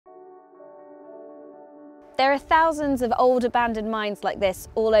There are thousands of old abandoned mines like this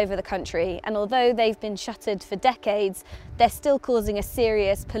all over the country, and although they've been shuttered for decades, they're still causing a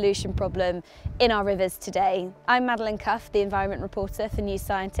serious pollution problem in our rivers today. I'm Madeleine Cuff, the environment reporter for New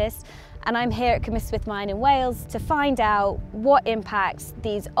Scientist, and I'm here at Cwmystwyth Mine in Wales to find out what impacts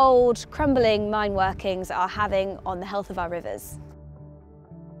these old, crumbling mine workings are having on the health of our rivers.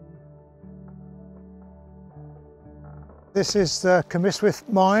 This is the Cwmystwyth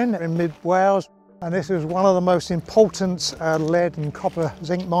Mine in mid-Wales, and this is one of the most important lead and copper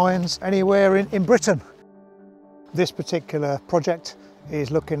zinc mines anywhere in Britain. This particular project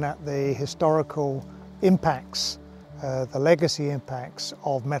is looking at the historical impacts, the legacy impacts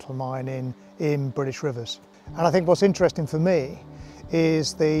of metal mining in British rivers. And I think what's interesting for me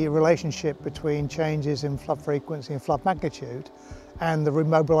is the relationship between changes in flood frequency and flood magnitude and the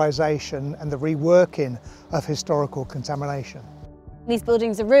remobilisation and the reworking of historical contamination. These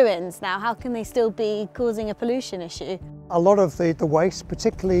buildings are ruins now. How can they still be causing a pollution issue? A lot of the waste,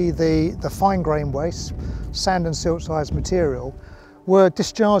 particularly the fine grain waste, sand and silt-sized material, were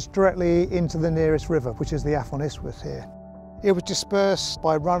discharged directly into the nearest river, which is the Cwmystwyth here. It was dispersed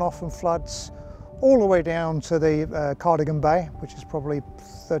by runoff and floods all the way down to the Ceredigion Bay, which is probably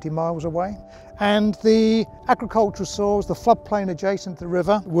 30 miles away. And the agricultural soils, the floodplain adjacent to the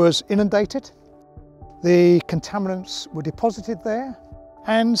river, was inundated. The contaminants were deposited there,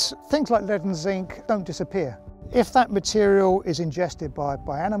 and things like lead and zinc don't disappear. If that material is ingested by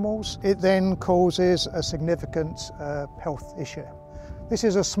animals, it then causes a significant health issue. This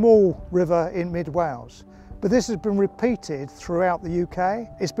is a small river in mid-Wales, but this has been repeated throughout the UK.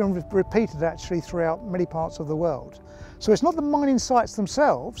 It's been repeated actually throughout many parts of the world. So it's not the mining sites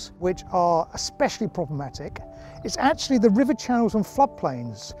themselves which are especially problematic, it's actually the river channels and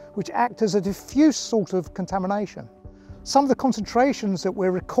floodplains which act as a diffuse sort of contamination. Some of the concentrations that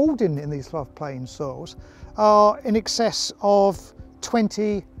we're recording in these floodplain soils are in excess of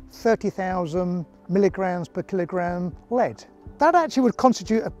 30,000 milligrams per kilogram lead. That actually would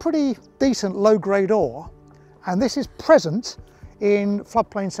constitute a pretty decent low-grade ore, and this is present in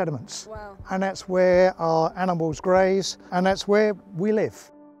floodplain sediments. Wow. And that's where our animals graze, and that's where we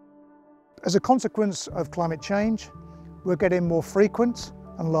live. As a consequence of climate change, we're getting more frequent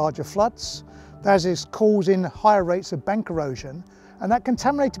and larger floods. That is causing higher rates of bank erosion, and that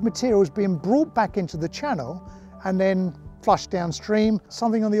contaminated material is being brought back into the channel and then flushed downstream.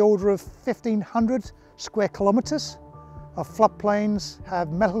 Something on the order of 1,500 square kilometres of floodplains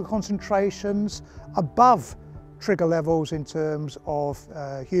have metal concentrations above trigger levels in terms of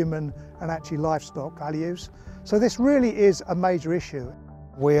human and actually livestock values. So this really is a major issue.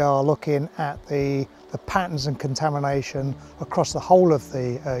 We are looking at the patterns and contamination across the whole of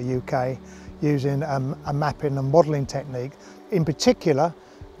the UK using a mapping and modelling technique. In particular,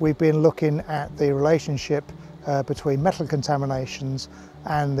 we've been looking at the relationship between metal contaminations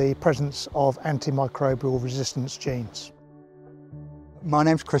and the presence of antimicrobial resistance genes. My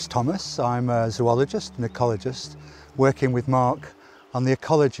name's Chris Thomas. I'm a zoologist and ecologist working with Mark on the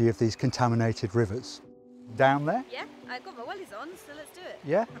ecology of these contaminated rivers. Down there? Yeah, I've got my wellies on, so let's do it.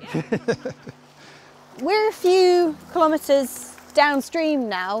 Yeah? We're a few kilometres downstream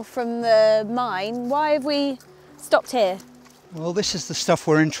now from the mine. Why have we stopped here? Well, this is the stuff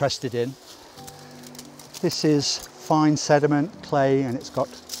we're interested in. This is fine sediment, clay, and it's got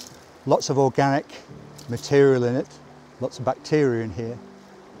lots of organic material in it, lots of bacteria in here.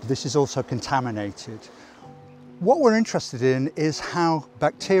 This is also contaminated. What we're interested in is how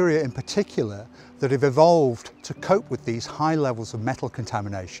bacteria in particular that have evolved to cope with these high levels of metal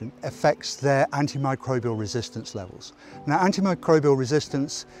contamination affects their antimicrobial resistance levels. Now, antimicrobial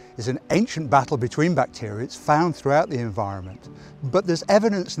resistance is an ancient battle between bacteria. It's found throughout the environment, but there's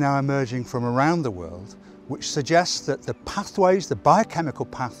evidence now emerging from around the world which suggests that the pathways, the biochemical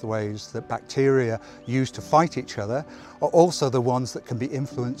pathways that bacteria use to fight each other are also the ones that can be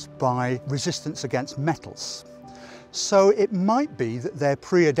influenced by resistance against metals. So it might be that they're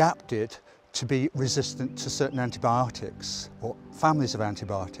pre-adapted to be resistant to certain antibiotics or families of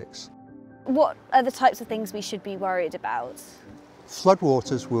antibiotics. What are the types of things we should be worried about?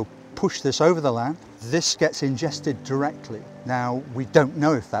 Floodwaters will push this over the land. This gets ingested directly. Now, we don't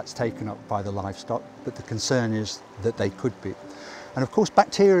know if that's taken up by the livestock, but the concern is that they could be. And of course,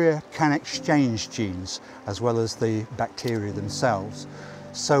 bacteria can exchange genes as well as the bacteria themselves.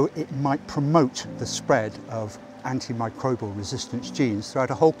 So it might promote the spread of antimicrobial resistance genes throughout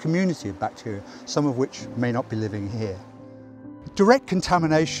a whole community of bacteria, some of which may not be living here. Direct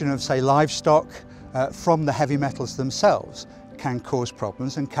contamination of, say, livestock from the heavy metals themselves can cause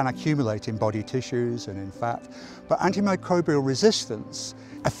problems and can accumulate in body tissues and in fat, but antimicrobial resistance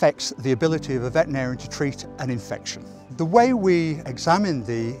affects the ability of a veterinarian to treat an infection. The way we examine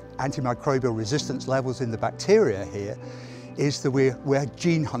the antimicrobial resistance levels in the bacteria here is that we're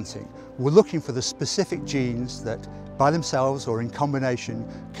gene hunting. We're looking for the specific genes that by themselves or in combination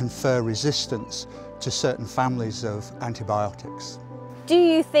confer resistance to certain families of antibiotics. Do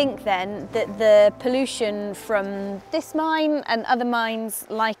you think then that the pollution from this mine and other mines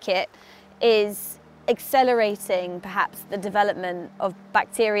like it is accelerating perhaps the development of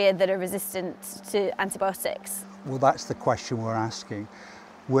bacteria that are resistant to antibiotics? Well, that's the question we're asking.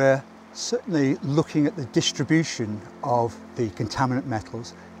 We're certainly looking at the distribution of the contaminant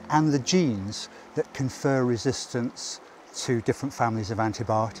metals and the genes that confer resistance to different families of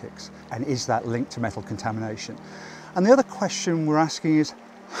antibiotics, and is that linked to metal contamination? And the other question we're asking is,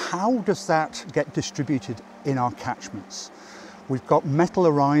 how does that get distributed in our catchments? We've got metal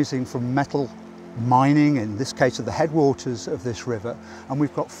arising from metal mining, in this case of the headwaters of this river, and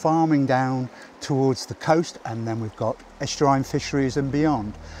we've got farming down towards the coast, and then we've got estuarine fisheries and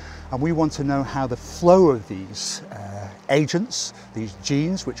beyond. And we want to know how the flow of these agents, these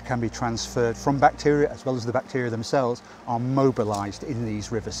genes, which can be transferred from bacteria as well as the bacteria themselves, are mobilised in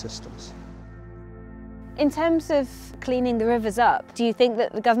these river systems. In terms of cleaning the rivers up, do you think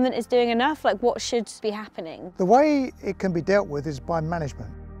that the government is doing enough? Like, what should be happening? The way it can be dealt with is by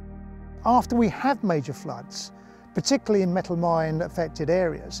management. After we have major floods, particularly in metal mine affected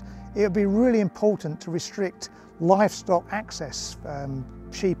areas, it would be really important to restrict livestock access,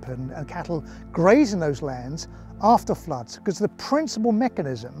 sheep and cattle grazing those lands after floods, because the principal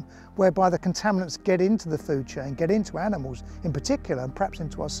mechanism whereby the contaminants get into the food chain, get into animals in particular, and perhaps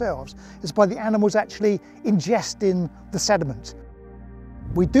into ourselves, is by the animals actually ingesting the sediment.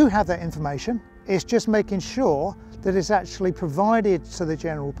 We do have that information, it's just making sure that it's actually provided to the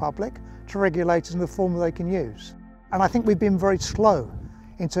general public, to regulators in the form that they can use. And I think we've been very slow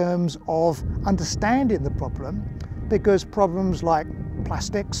in terms of understanding the problem, because problems like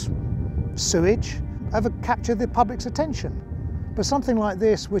plastics, sewage, have captured the public's attention. But something like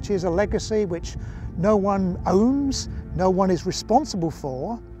this, which is a legacy which no one owns, no one is responsible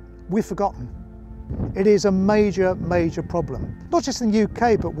for, we've forgotten. It is a major, major problem, not just in the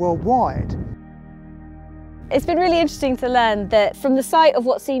UK, but worldwide. It's been really interesting to learn that from the site of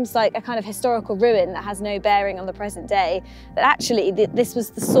what seems like a kind of historical ruin that has no bearing on the present day, that actually this was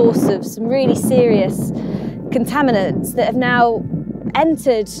the source of some really serious contaminants that have now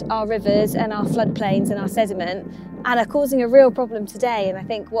entered our rivers and our floodplains and our sediment and are causing a real problem today. And I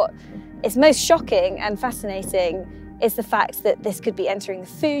think what is most shocking and fascinating is the fact that this could be entering the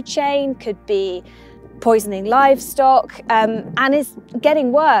food chain, could be poisoning livestock, and is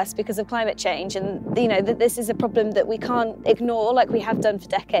getting worse because of climate change. And you know that this is a problem that we can't ignore like we have done for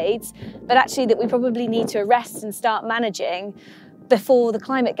decades, but actually that we probably need to arrest and start managing before the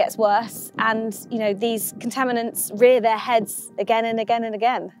climate gets worse and you know these contaminants rear their heads again and again and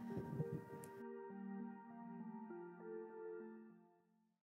again.